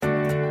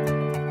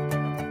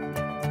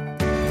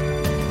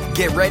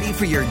Get ready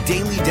for your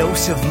daily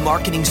dose of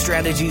marketing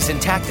strategies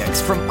and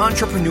tactics from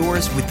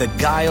entrepreneurs with the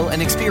guile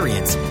and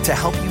experience to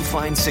help you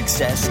find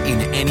success in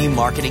any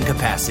marketing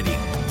capacity.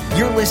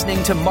 You're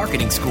listening to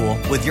Marketing School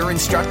with your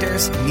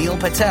instructors, Neil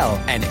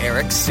Patel and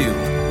Eric Siu.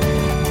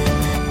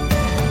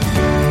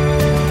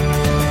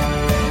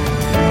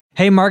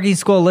 Hey, Marketing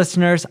School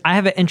listeners, I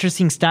have an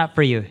interesting stat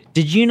for you.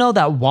 Did you know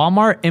that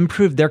Walmart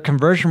improved their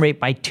conversion rate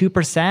by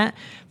 2%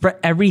 for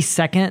every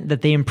second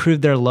that they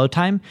improved their load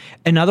time?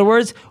 In other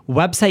words,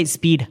 website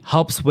speed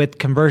helps with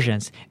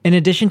conversions. In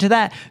addition to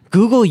that,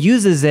 Google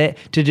uses it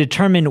to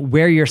determine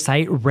where your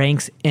site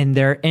ranks in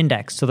their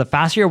index. So the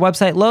faster your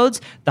website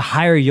loads, the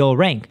higher you'll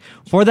rank.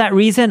 For that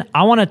reason,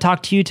 I want to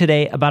talk to you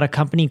today about a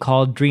company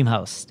called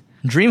DreamHost.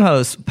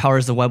 DreamHost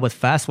powers the web with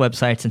fast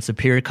websites and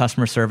superior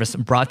customer service,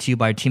 brought to you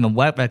by a team of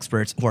web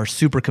experts who are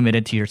super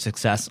committed to your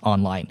success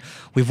online.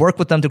 We've worked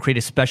with them to create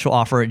a special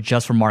offer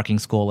just for Marketing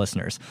School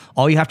listeners.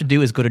 All you have to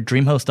do is go to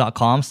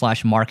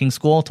dreamhost.com/marketing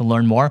school to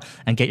learn more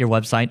and get your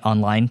website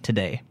online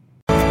today.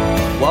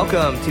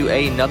 Welcome to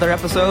another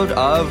episode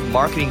of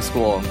Marketing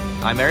School.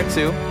 I'm Eric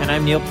Siu. And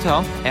I'm Neil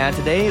Patel. And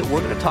today we're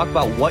going to talk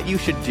about what you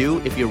should do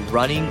if you're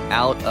running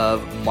out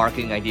of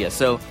marketing ideas.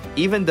 So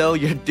even though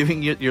you're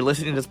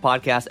listening to this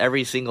podcast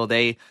every single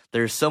day,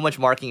 there's so much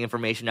marketing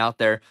information out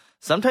there.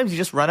 Sometimes you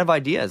just run out of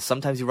ideas.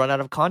 Sometimes you run out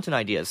of content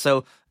ideas.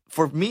 So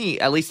for me,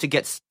 at least to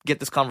get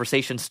this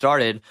conversation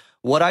started,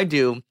 what I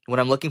do when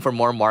I'm looking for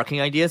more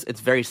marketing ideas,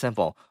 it's very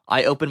simple.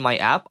 I open my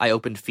app. I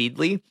open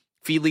Feedly.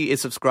 Feedly is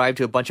subscribed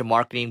to a bunch of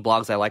marketing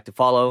blogs I like to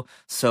follow.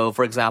 So,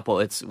 for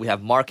example, we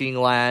have Marketing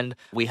Land,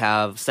 we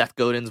have Seth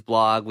Godin's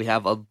blog, we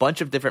have a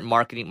bunch of different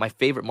my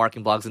favorite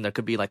marketing blogs, and there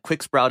could be like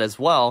QuickSprout as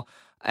well,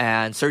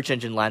 and Search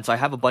Engine Land. So I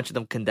have a bunch of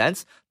them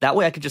condensed. That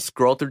way I can just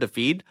scroll through the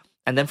feed,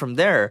 and then from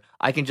there,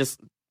 I can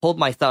just hold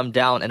my thumb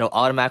down and it'll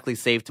automatically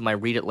save to my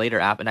Read It Later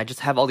app, and I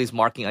just have all these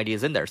marketing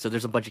ideas in there. So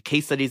there's a bunch of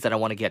case studies that I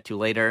want to get to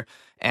later.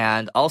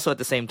 And also at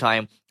the same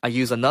time, I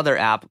use another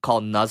app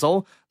called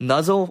Nuzzle.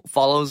 Nuzzle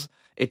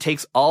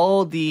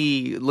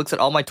looks at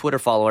all my Twitter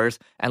followers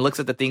and looks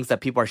at the things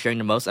that people are sharing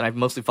the most. And I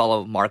mostly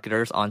follow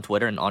marketers on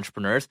Twitter and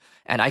entrepreneurs,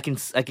 and I can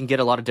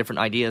get a lot of different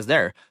ideas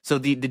there. So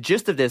the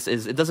gist of this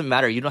is it doesn't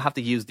matter. You don't have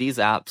to use these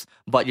apps,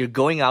 but you're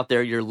going out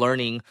there, you're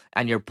learning,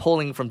 and you're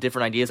pulling from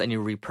different ideas and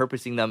you're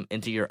repurposing them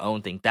into your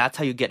own thing. That's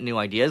how you get new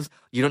ideas.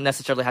 You don't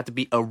necessarily have to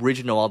be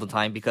original all the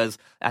time, because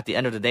at the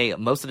end of the day,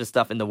 most of the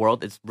stuff in the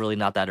world is really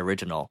not that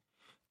original.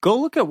 Go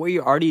look at what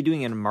you're already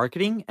doing in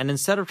marketing, and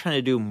instead of trying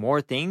to do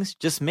more things,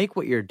 just make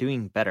what you're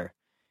doing better.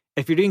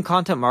 If you're doing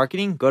content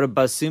marketing, go to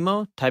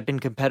BuzzSumo, type in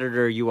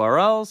competitor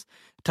URLs,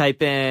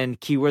 type in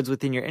keywords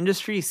within your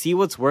industry, see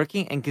what's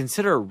working, and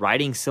consider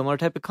writing similar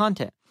type of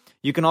content.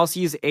 You can also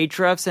use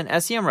Ahrefs and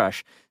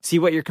SEMrush. See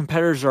what your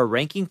competitors are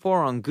ranking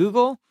for on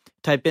Google,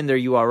 type in their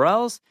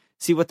URLs,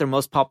 see what their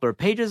most popular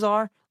pages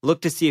are, look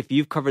to see if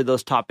you've covered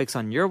those topics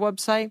on your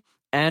website,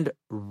 and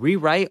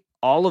rewrite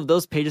all of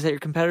those pages that your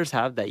competitors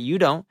have that you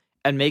don't,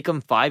 and make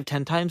them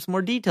 5-10 times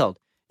more detailed.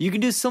 You can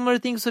do similar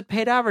things with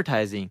paid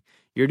advertising.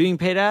 You're doing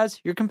paid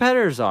ads, your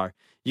competitors are.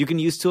 You can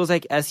use tools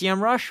like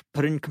SEMrush,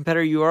 put in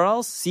competitor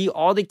URLs, see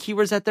all the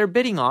keywords that they're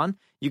bidding on.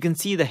 You can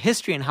see the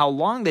history and how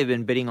long they've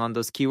been bidding on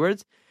those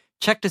keywords.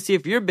 Check to see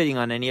if you're bidding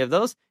on any of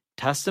those.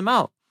 Test them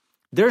out.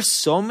 There's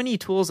so many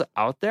tools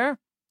out there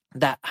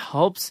that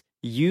helps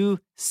you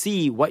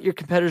see what your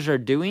competitors are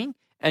doing,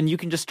 and you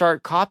can just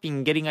start copying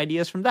and getting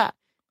ideas from that.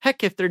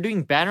 Heck, if they're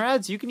doing banner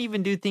ads, you can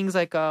even do things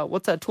like,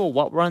 what's that tool?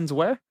 What Runs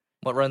Where?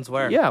 What Runs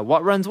Where? Yeah,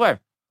 What Runs Where.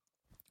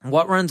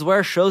 What Runs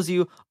Where shows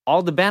you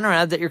all the banner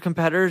ads that your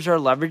competitors are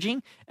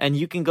leveraging, and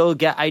you can go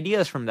get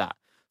ideas from that.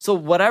 So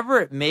whatever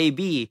it may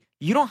be,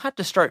 you don't have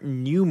to start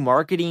new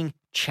marketing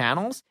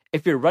channels.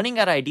 If you're running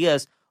out of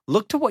ideas,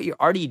 look to what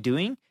you're already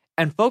doing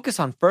and focus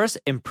on first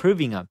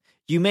improving them.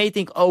 You may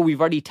think, oh,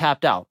 we've already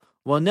tapped out.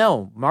 Well,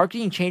 no,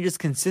 marketing changes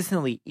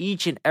consistently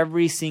each and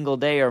every single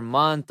day or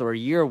month or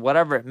year,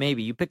 whatever it may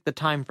be. You pick the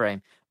time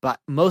frame, but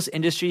most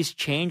industries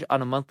change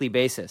on a monthly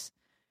basis.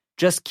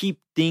 Just keep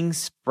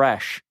things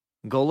fresh.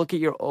 Go look at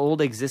your old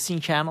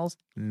existing channels,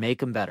 make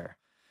them better.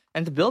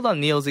 And to build on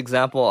Neil's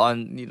example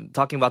on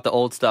talking about the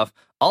old stuff,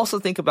 also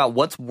think about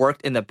what's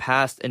worked in the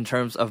past in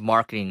terms of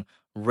marketing,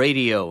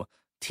 radio,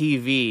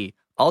 TV,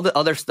 all the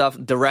other stuff,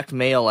 direct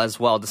mail as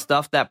well, the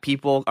stuff that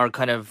people are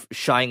kind of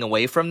shying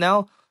away from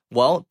now.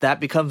 Well, that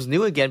becomes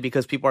new again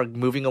because people are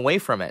moving away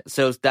from it.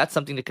 So that's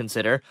something to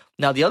consider.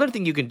 Now, the other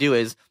thing you can do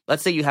is,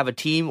 let's say you have a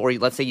team or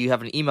let's say you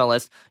have an email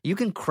list, you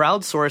can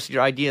crowdsource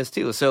your ideas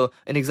too. So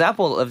an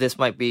example of this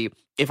might be,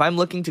 if I'm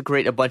looking to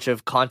create a bunch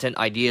of content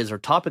ideas or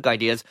topic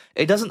ideas,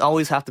 it doesn't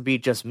always have to be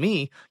just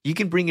me. You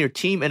can bring your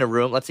team in a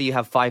room. Let's say you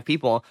have 5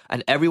 people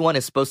and everyone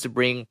is supposed to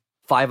bring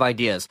 5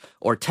 ideas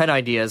or 10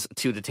 ideas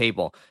to the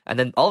table. And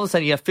then all of a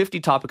sudden you have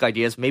 50 topic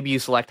ideas. Maybe you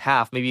select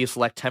half, maybe you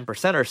select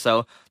 10% or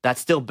so. That's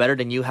still better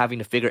than you having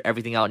to figure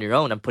everything out on your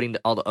own and putting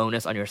all the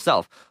onus on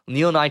yourself.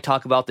 Neil and I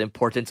talk about the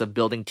importance of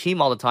building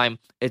team all the time.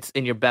 It's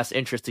in your best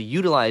interest to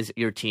utilize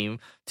your team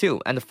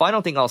too. And the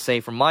final thing I'll say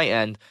from my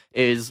end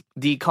is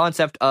the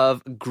concept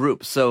of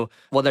groups. So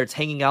whether it's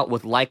hanging out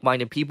with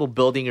like-minded people,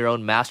 building your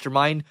own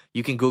mastermind,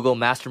 you can Google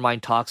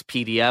Mastermind Talks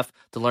PDF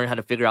to learn how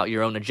to figure out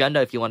your own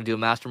agenda. If you want to do a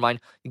mastermind,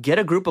 get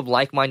a group of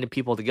like-minded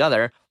people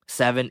together,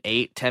 7,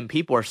 8, 10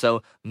 people or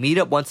so, meet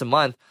up once a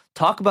month,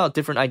 talk about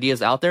different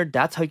ideas out there.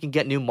 That's how you can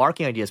get new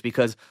marketing ideas,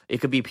 because it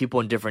could be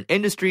people in different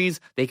industries.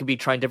 They could be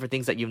trying different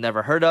things that you've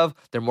never heard of.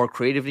 They're more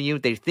creative than you.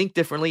 They think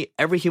differently.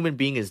 Every human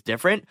being is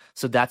different.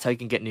 So that's how you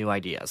can get new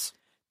ideas.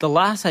 The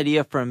last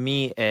idea from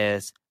me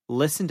is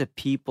listen to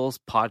people's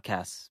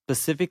podcasts,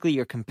 specifically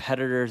your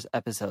competitors'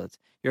 episodes.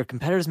 Your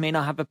competitors may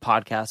not have a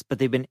podcast, but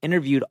they've been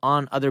interviewed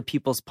on other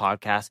people's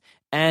podcasts,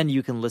 and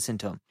you can listen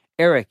to them.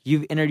 Eric,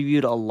 you've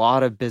interviewed a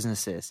lot of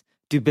businesses.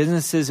 Do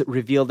businesses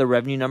reveal their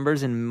revenue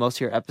numbers in most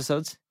of your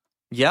episodes?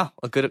 Yeah,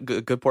 a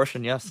good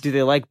portion, yes. Do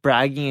they like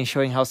bragging and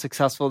showing how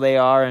successful they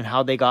are and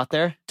how they got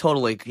there?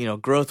 Totally.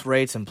 Growth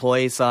rates,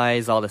 employee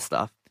size, all this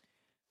stuff.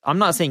 I'm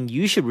not saying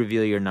you should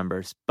reveal your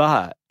numbers,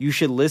 but you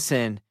should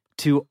listen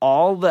to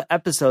all the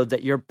episodes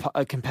that your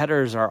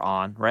competitors are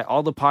on, right?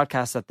 All the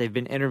podcasts that they've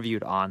been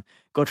interviewed on.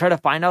 Go try to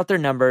find out their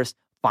numbers,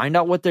 find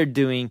out what they're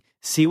doing,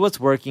 see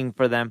what's working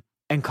for them,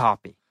 and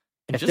copy.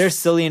 If they're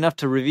silly enough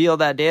to reveal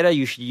that data,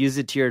 you should use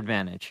it to your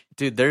advantage.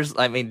 Dude,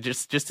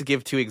 just to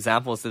give 2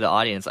 examples to the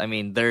audience, I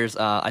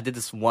did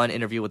this one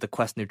interview with the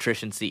Quest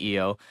Nutrition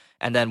CEO,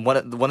 and then one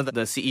of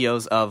the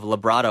CEOs of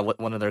Labrada,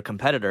 one of their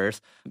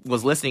competitors,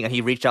 was listening, and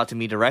he reached out to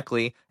me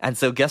directly. And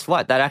so guess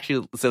what?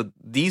 So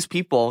these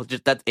people,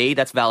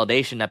 that's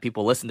validation that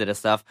people listen to this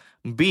stuff.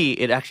 B,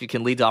 it actually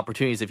can lead to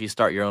opportunities if you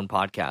start your own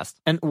podcast.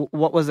 And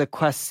what was a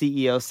Quest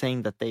CEO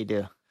saying that they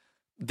do?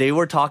 They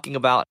were talking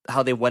about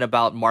how they went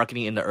about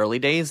marketing in the early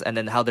days, and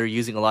then how they're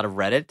using a lot of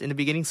Reddit in the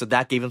beginning. So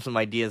that gave them some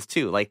ideas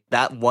too. Like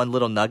that one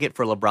little nugget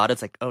for Labrada,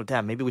 it's like, oh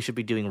damn, maybe we should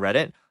be doing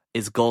Reddit,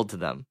 is gold to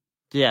them.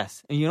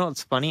 Yes. And you know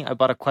what's funny? I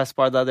bought a Quest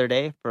bar the other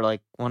day for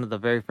like one of the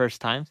very first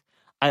times.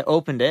 I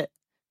opened it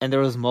and there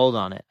was mold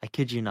on it. I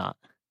kid you not.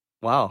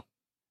 Wow.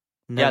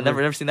 Yeah, I've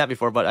never seen that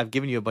before, but I've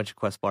given you a bunch of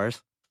Quest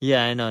bars.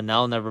 Yeah, I know.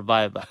 Now I'll never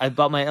buy it. But I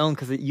bought my own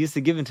because it used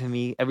to give it to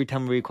me every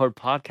time we record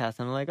podcasts.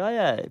 And I'm like, oh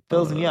yeah, it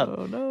fills me up.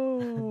 Oh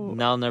no.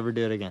 Now I'll never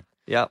do it again.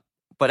 Yeah.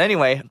 But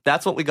anyway,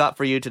 that's what we got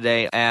for you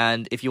today.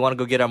 And if you want to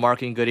go get our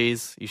marketing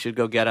goodies, you should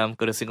go get them.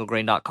 Go to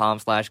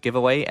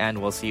singlegrain.com/giveaway, and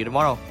we'll see you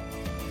tomorrow.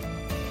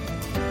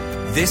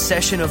 This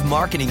session of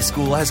Marketing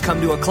School has come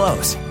to a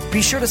close.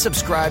 Be sure to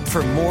subscribe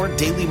for more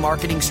daily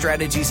marketing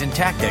strategies and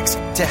tactics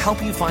to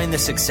help you find the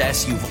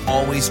success you've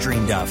always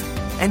dreamed of.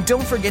 And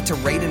don't forget to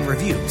rate and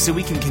review so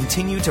we can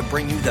continue to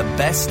bring you the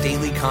best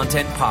daily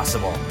content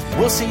possible.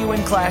 We'll see you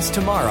in class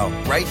tomorrow,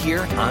 right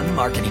here on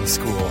Marketing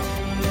School.